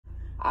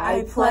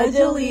I pledge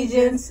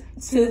allegiance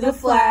to the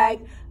flag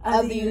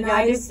of the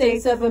United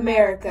States of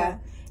America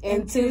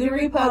and to the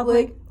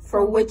republic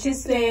for which it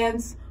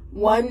stands,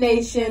 one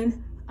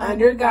nation,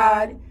 under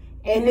God,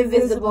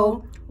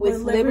 indivisible,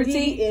 with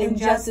liberty and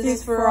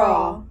justice for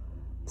all.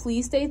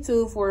 Please stay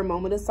tuned for a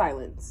moment of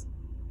silence.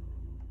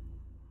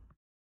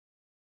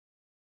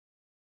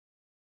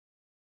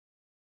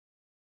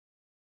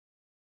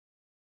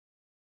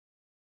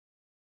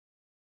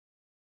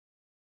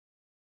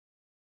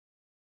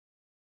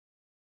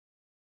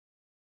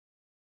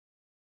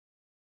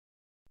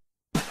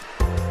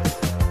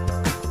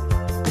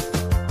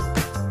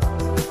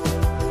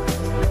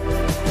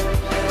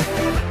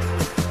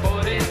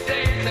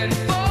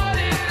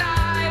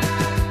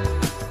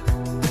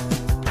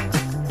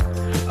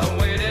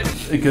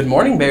 Good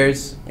morning,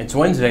 Bears. It's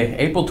Wednesday,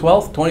 April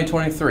 12th,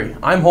 2023.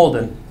 I'm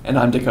Holden. And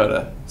I'm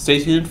Dakota. Stay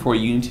tuned for what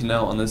you need to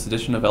know on this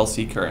edition of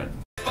LC Current.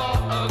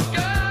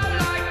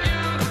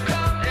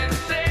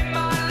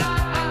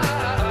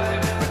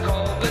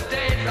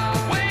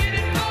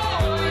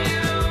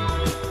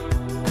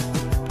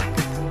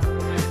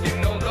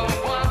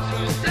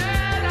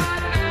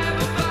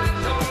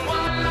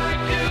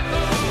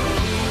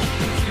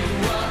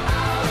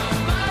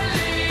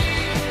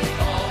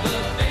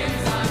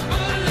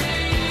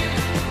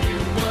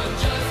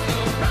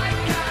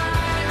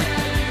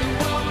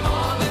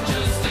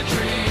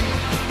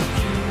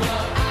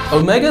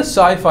 Omega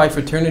Sci-Fi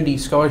Fraternity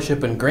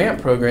Scholarship and Grant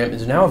Program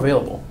is now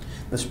available.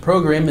 This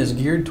program is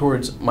geared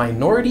towards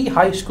minority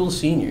high school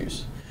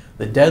seniors.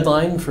 The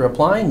deadline for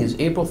applying is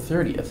April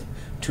 30th.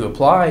 To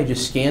apply,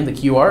 just scan the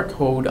QR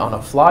code on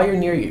a flyer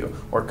near you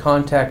or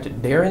contact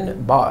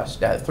Darren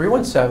Bost at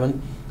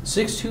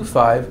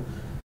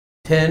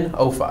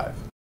 317-625-1005.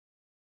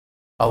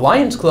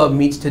 Alliance Club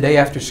meets today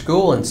after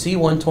school in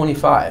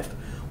C125.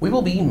 We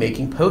will be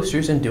making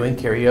posters and doing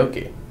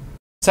karaoke.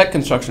 Set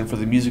construction for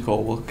the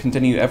musical will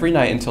continue every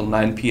night until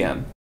 9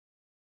 p.m.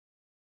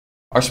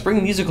 Our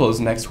spring musical is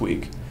next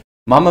week.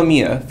 Mamma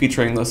Mia,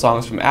 featuring the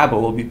songs from ABBA,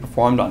 will be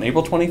performed on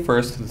April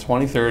 21st to the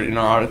 23rd in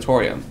our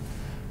auditorium.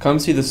 Come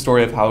see the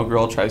story of how a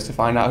girl tries to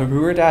find out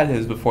who her dad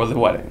is before the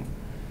wedding.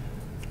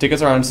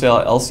 Tickets are on sale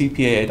at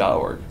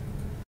lcpaa.org.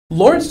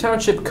 Lawrence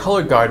Township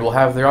Color Guard will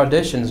have their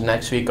auditions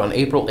next week on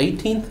April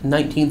 18th,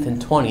 19th,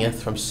 and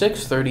 20th from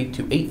 6:30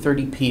 to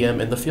 8:30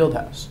 p.m. in the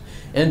Fieldhouse.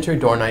 Enter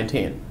door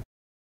 19.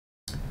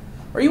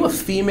 Are you a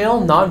female,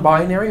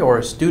 non-binary, or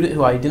a student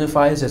who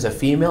identifies as a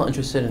female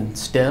interested in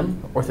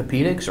STEM,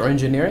 orthopedics, or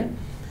engineering?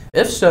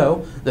 If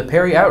so, the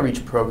Perry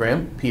Outreach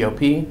Program, POP,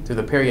 through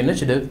the Perry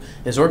Initiative,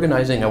 is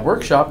organizing a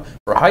workshop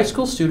for high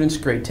school students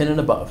grade 10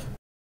 and above.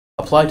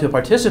 Apply to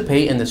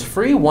participate in this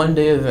free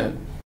one-day event.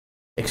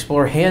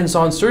 Explore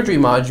hands-on surgery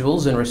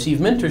modules and receive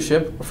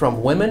mentorship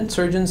from women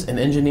surgeons and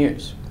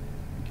engineers.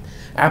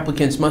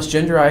 Applicants must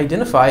gender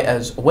identify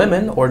as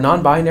women or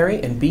non-binary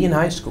and be in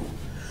high school.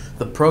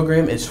 The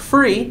program is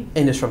free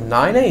and is from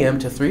 9 a.m.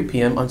 to 3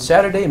 p.m. on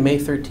Saturday, May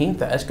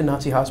 13th at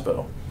Eskenazi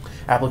Hospital.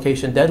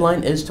 Application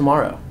deadline is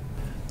tomorrow.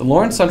 The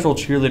Lawrence Central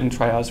cheerleading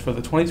tryouts for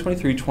the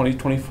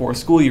 2023-2024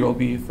 school year will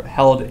be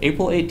held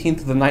April 18th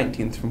to the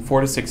 19th from 4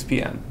 to 6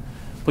 p.m.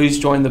 Please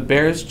join the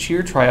Bears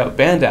Cheer Tryout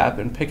Band app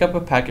and pick up a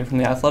packet from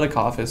the athletic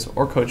office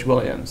or Coach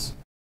Williams.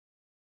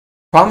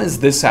 Prom is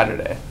this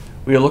Saturday.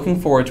 We are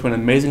looking forward to an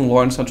amazing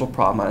Lawrence Central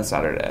prom on a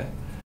Saturday.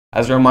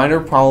 As a reminder,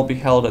 prom will be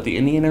held at the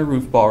Indiana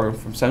Roof Ballroom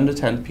from 7 to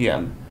 10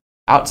 p.m.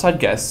 Outside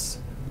guests,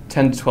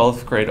 10 to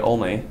 12th grade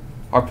only,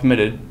 are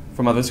permitted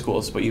from other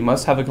schools, but you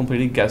must have a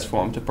completed guest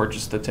form to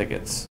purchase the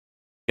tickets.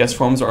 Guest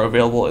forms are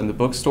available in the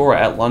bookstore or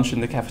at lunch in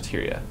the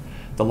cafeteria.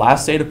 The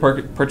last day to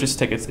purchase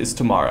tickets is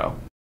tomorrow.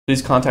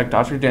 Please contact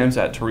Dr. James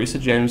at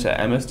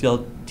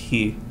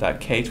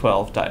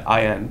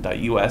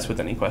teresajames@msdlt.k12.in.us with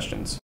any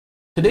questions.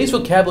 Today's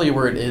vocabulary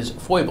word is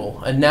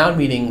foible, a noun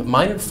meaning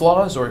minor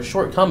flaws or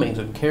shortcomings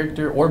of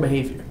character or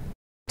behavior.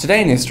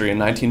 Today in history, in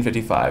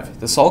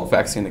 1955, the Salk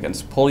vaccine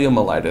against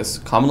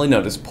poliomyelitis, commonly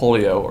known as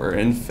polio or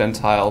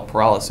infantile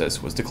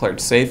paralysis, was declared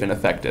safe and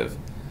effective.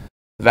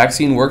 The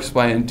vaccine works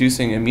by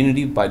inducing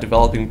immunity by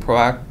developing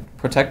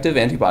protective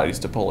antibodies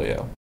to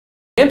polio.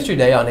 Hamster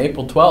Day on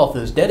April 12th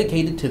is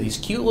dedicated to these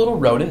cute little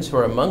rodents who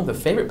are among the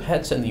favorite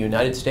pets in the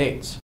United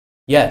States.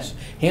 Yes,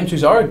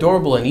 hamsters are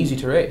adorable and easy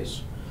to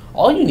raise.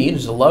 All you need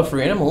is a love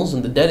for animals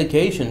and the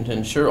dedication to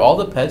ensure all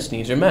the pets'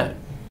 needs are met.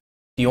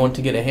 Do you want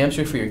to get a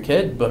hamster for your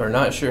kid but are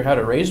not sure how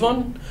to raise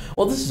one?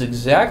 Well, this is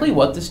exactly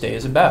what this day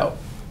is about.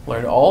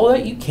 Learn all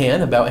that you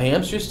can about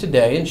hamsters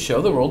today and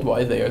show the world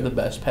why they are the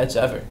best pets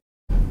ever.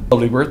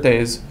 Lovely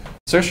birthdays.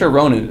 Saoirse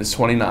Ronan is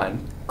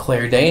 29.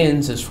 Claire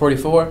Danes is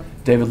 44.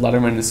 David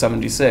Letterman is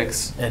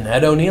 76. And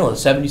Ed O'Neill is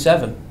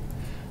 77.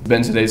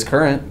 Been today's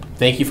current.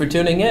 Thank you for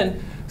tuning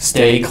in.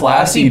 Stay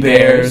classy,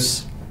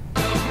 Bears!